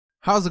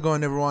How's it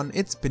going, everyone?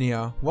 It's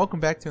Spinia. Welcome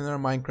back to another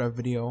Minecraft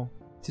video.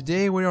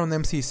 Today we're on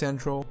MC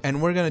Central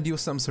and we're gonna do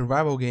some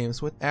survival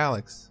games with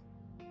Alex.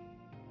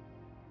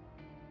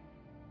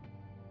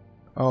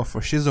 Oh,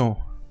 for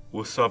Shizzle.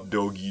 What's up,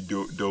 Dogi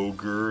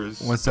Dogers?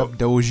 What's up,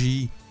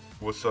 Doji?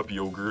 What's up,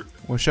 Yogurt?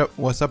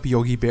 What's up,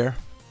 Yogi Bear?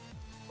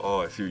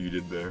 Oh, I see what you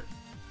did there.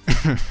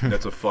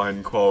 That's a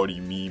fine quality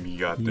meme you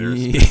got there.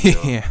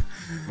 Yeah.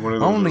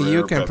 Only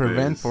you can Pepes.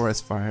 prevent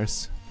forest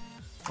fires.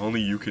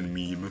 Only you can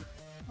meme.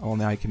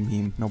 Only I can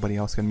meme. Nobody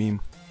else can meme.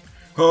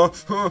 Oh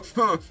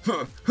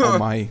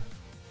my.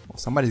 Well,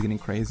 somebody's getting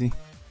crazy.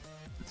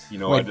 You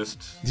know, Wait, did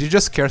you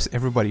just scare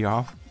everybody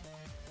off?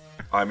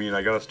 I mean,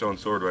 I got a stone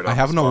sword right off I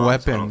have no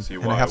weapon,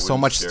 so and I have so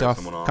much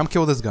stuff. Come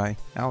kill this guy,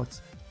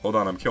 Alex. Hold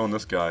on, I'm killing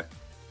this guy.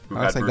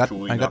 Alex,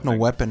 I got no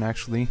weapon,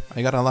 actually.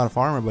 I got a lot of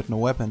armor, but no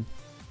weapon.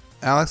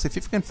 Alex, if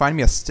you can find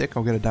me a stick,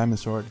 I'll get a diamond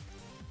sword.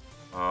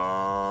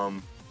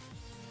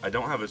 I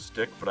don't have a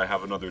stick, but I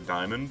have another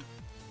diamond.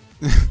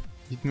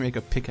 You can make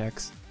a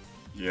pickaxe.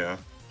 Yeah.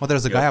 Oh,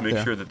 there's a guy up there.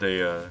 Make sure that they,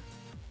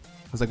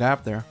 There's a guy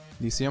up there.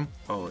 Do you see him?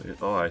 Oh,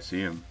 I see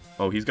him.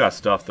 Oh, he's got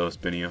stuff, though,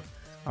 Spinia.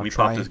 Let me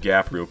pop this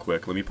gap real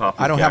quick.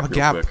 I don't have a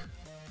gap.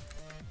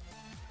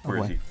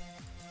 Where is he?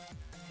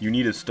 You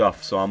need his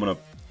stuff, so I'm gonna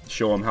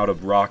show him how to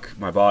rock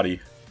my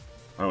body.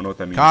 I don't know what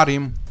that means. Got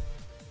him.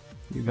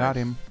 You got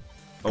him.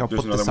 Oh,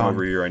 there's another one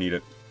over here. I need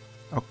it.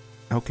 Oh,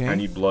 okay. I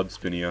need blood,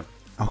 Spinia.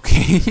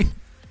 Okay.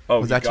 Oh,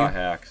 he's got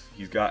hacks.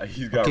 He's got.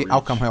 Okay, reach. I'll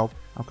come help.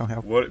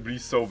 What? But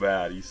he's so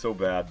bad. He's so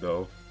bad,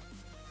 though.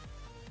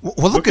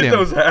 Well, look at him.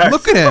 Those hacks.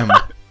 Look at him.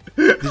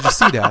 Did you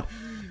see that?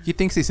 He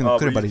thinks he's in the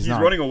clear, but he's not.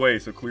 He's running away,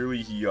 so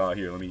clearly he.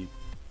 Here, let me.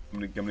 I'm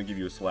gonna give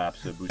you a slap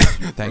so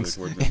boost you. Thanks.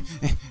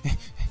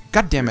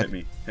 God damn it!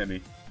 Hit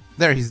me.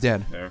 There, he's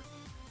dead. There.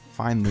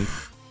 Finally.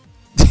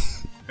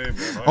 Hey,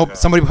 man, oh,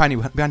 somebody behind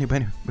you! Behind you!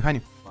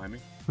 Behind me?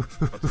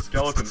 That's a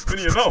skeleton.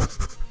 Spinia, no!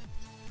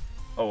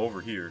 Oh, over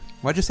here.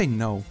 Why'd you say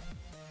no?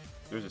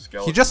 There's a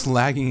skeleton. He's just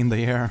lagging in the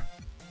air.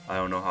 I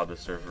don't know how the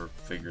server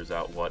figures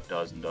out what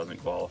does and doesn't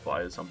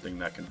qualify as something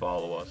that can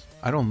follow us.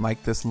 I don't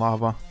like this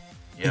lava.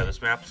 Yeah, this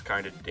map's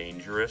kind of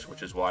dangerous,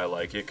 which is why I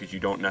like it, because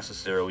you don't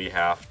necessarily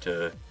have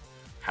to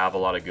have a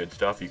lot of good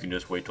stuff. You can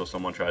just wait till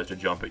someone tries to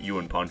jump at you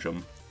and punch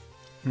them.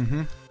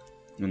 Mm-hmm.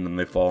 And then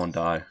they fall and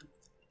die.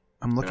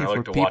 I'm looking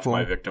for people. I like to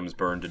watch my victims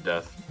burn to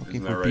death.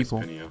 Isn't that right,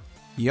 Spinia?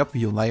 Yep,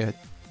 you like it.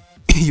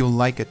 You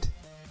like it.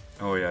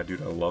 Oh yeah,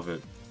 dude, I love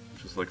it.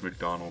 Just like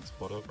McDonald's.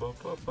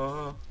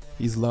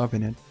 He's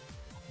loving it.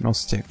 No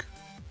stick.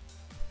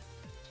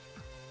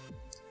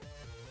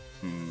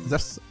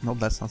 That's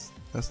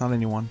not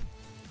anyone.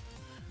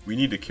 We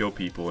need to kill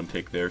people and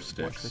take their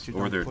sticks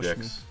or their dicks.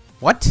 Me.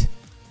 What?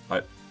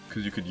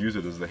 Because you could use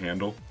it as the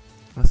handle.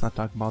 Let's not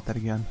talk about that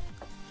again.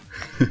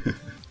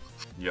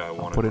 Yeah, I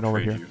want to put it over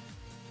here. You.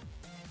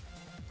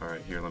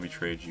 Alright, here, let me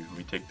trade you. Let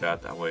me take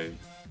that. That way,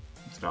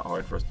 it's not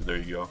hard for us to. There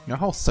you go. You know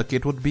how sucky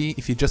it would be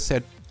if you just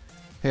said,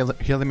 "Hey,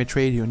 here, let me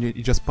trade you," and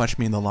you just punch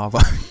me in the lava.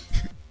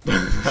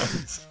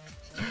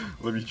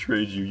 Let me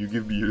trade you. You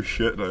give me your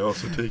shit, and I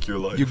also take your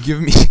life. You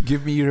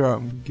give me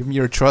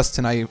your trust,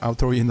 and I'll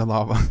throw you in the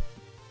lava.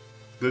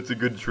 That's a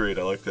good trade.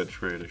 I like that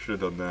trade. I should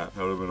have done that.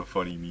 That would have been a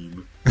funny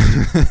meme.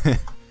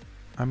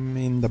 I'm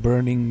in the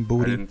burning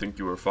booty. I didn't think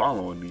you were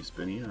following me,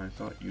 Spinny. I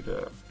thought you'd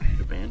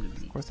abandon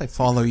me. Of course I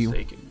follow you.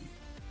 Me.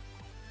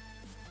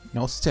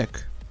 No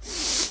stick.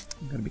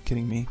 You gotta be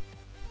kidding me.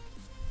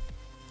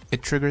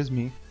 It triggers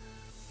me.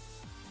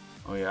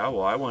 Oh yeah,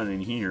 well I went in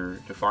here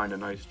to find a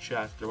nice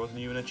chest. There wasn't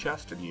even a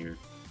chest in here.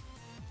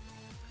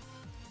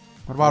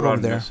 What about over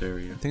there?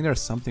 Area? I think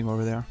there's something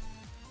over there.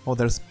 Oh,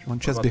 there's one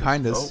chest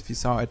behind us, if you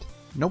saw it.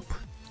 Nope.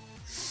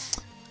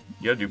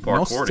 You gotta do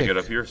parkour to get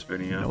up here,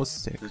 Spinny. No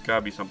stick. There's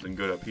gotta be something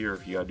good up here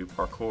if you gotta do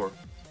parkour.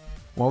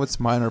 Well, it's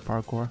minor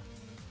parkour.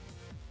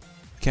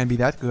 Can't be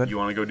that good. You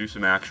wanna go do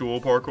some actual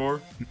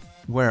parkour?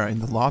 Where? In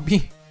the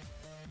lobby?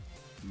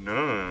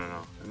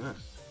 No. In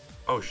this.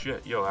 Oh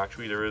shit, yo,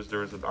 actually there is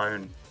an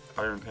iron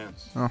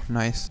pants. Oh,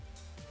 nice.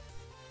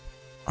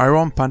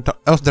 Iron panta.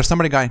 Oh, there's some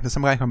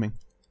guy coming.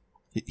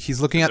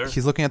 He's looking at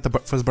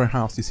the first burn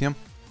house. You see him?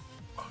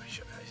 Oh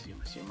shit, I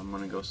see him. I'm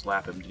gonna go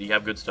slap him. Did he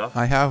have good stuff?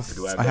 I have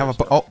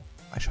oh,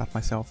 I shot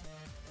myself.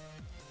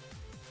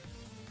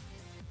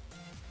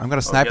 I'm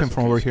gonna snipe him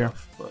from over here.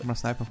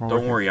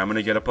 Don't worry, I'm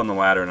gonna get up on the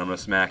ladder and I'm gonna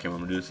smack him. I'm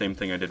gonna do the same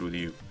thing I did with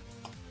you.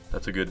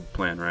 That's a good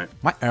plan, right?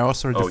 My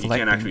arrows are deflecting. Oh, he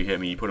can't actually hit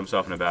me. He put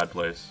himself in a bad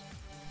place.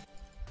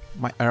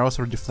 My arrows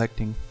are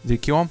deflecting. Did you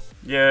kill him?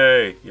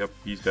 Yay! Yep,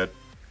 he's dead.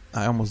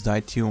 I almost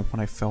died too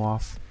when I fell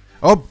off.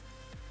 Oh!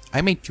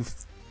 I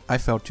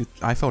fell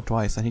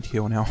twice. I need to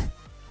heal now.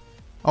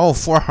 Oh,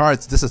 4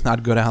 hearts. This is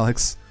not good,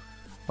 Alex.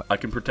 I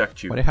can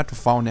protect you. But I had to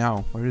fall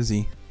now. Where is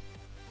he?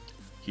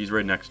 He's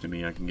right next to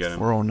me. I can get him.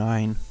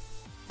 409.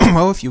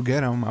 Well, if you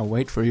get him, I'll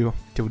wait for you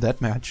till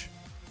deathmatch.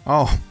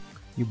 Oh,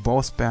 you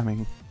both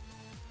spamming.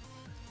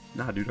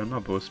 Nah, dude, I'm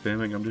not both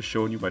spamming. I'm just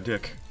showing you my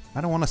dick. I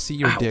don't want to see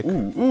your dick.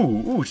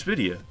 Ooh,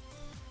 Spidia.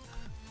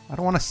 I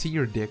don't want to see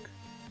your dick.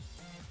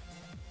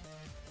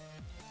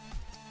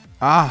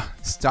 Ah,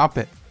 stop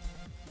it.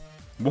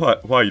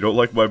 What? Why, you don't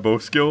like my bow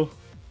skill?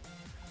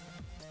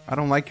 I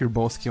don't like your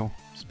bow skill.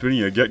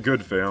 Spinia, get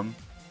good, fam.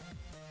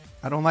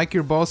 I don't like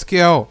your bow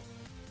skill.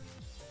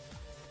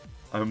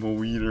 I'm a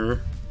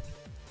wiener.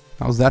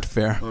 How's that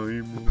fair?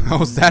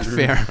 How's that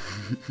fair?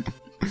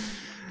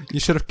 You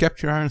should have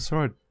kept your iron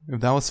sword,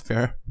 if that was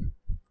fair.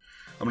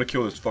 I'm gonna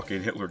kill this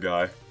fucking Hitler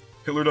guy.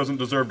 Hitler doesn't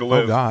deserve to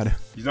live. Oh god.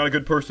 He's not a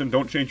good person,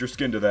 don't change your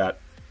skin to that.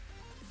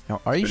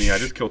 Now, are you I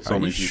just killed so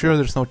many people. Sure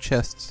there's no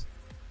chests?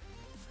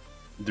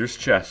 There's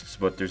chests,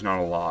 but there's not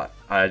a lot.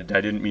 I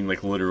didn't mean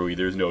like literally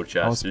there's no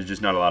chests. There's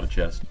just not a lot of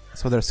chests.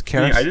 So there's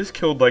carrots? I just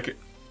killed like...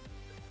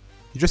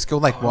 You just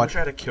killed like what? I wish I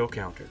had a kill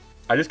counter.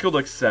 I just killed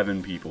like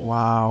 7 people.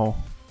 Wow.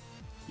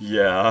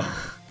 Yeah.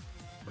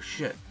 Oh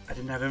shit. I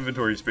didn't have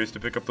inventory space to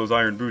pick up those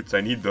iron boots.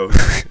 I need those.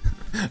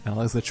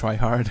 Alex, the try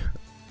hard.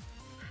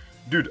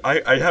 Dude,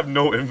 I have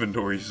no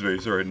inventory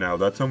space right now.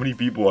 That's how many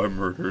people I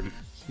murdered.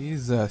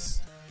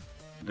 Jesus.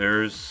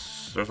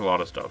 There's a lot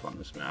of stuff on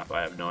this map.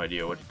 I have no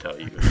idea what to tell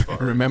you. As far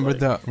remember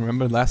as, like...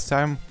 remember last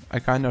time I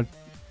kind of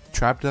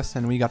trapped us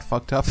and we got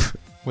fucked up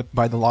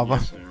by the lava?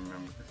 Yes, I remember.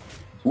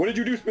 What did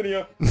you do,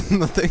 Spinia?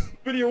 Nothing.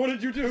 Spinia, what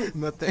did you do?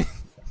 Nothing.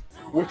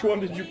 Which one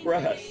did you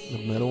press?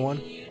 The middle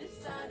one.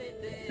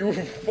 You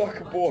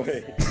fuck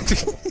boy.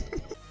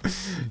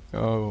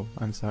 Oh,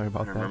 I'm sorry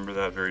about that. I remember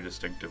that very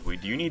distinctively.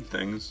 Do you need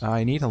things?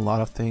 I need a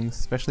lot of things,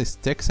 especially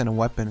sticks and a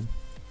weapon.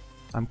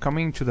 I'm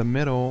coming to the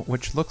middle,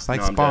 which looks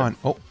like spawn.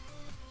 Oh.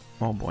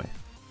 Oh boy.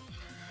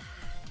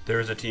 There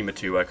is a team of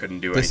 2. I couldn't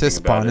do anything about it. This is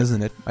spawn,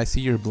 isn't it? I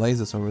see your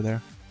blazes over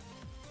there.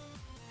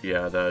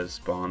 Yeah, that is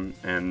spawn,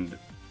 and...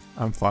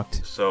 I'm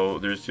fucked. So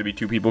there's to be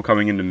 2 people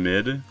coming into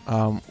mid,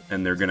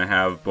 and they're gonna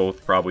have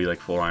both probably like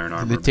full iron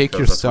armor. Did they take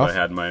your that's stuff? What I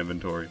had in my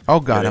inventory. Oh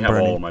god, yeah, I'm have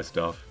burning. all of my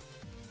stuff.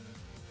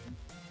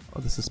 Oh,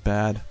 this is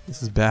bad.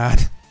 This is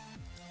bad.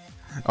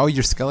 Oh,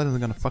 your skeleton's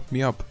gonna fuck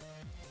me up.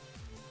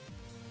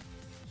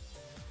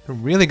 They're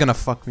really gonna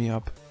fuck me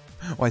up.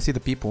 Oh, I see the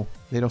people.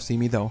 They don't see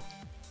me though.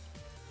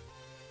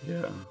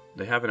 Yeah,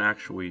 they haven't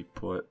actually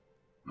put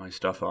my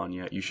stuff on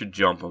yet. You should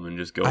jump them and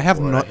just go. I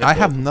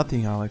have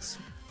nothing, Alex.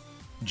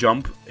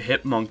 Jump,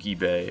 hit Monkey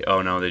Bay.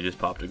 Oh no, they just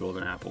popped a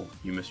golden apple.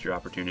 You missed your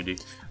opportunity.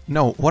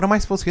 No, what am I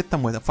supposed to hit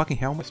them with? A fucking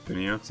helmet?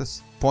 Spinia? This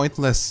is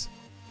pointless.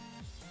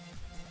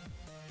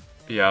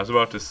 Yeah, I was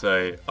about to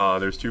say,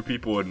 there's 2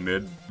 people in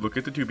mid. Look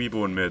at the 2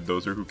 people in mid.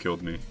 Those are who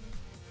killed me.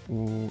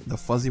 Ooh, the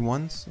fuzzy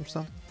ones or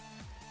something?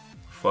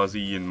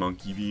 Fuzzy and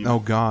Monkey Bean. Oh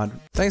god.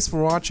 Thanks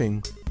for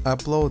watching. I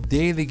upload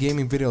daily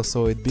gaming videos,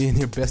 so it'd be in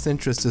your best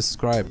interest to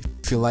subscribe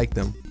if you like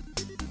them.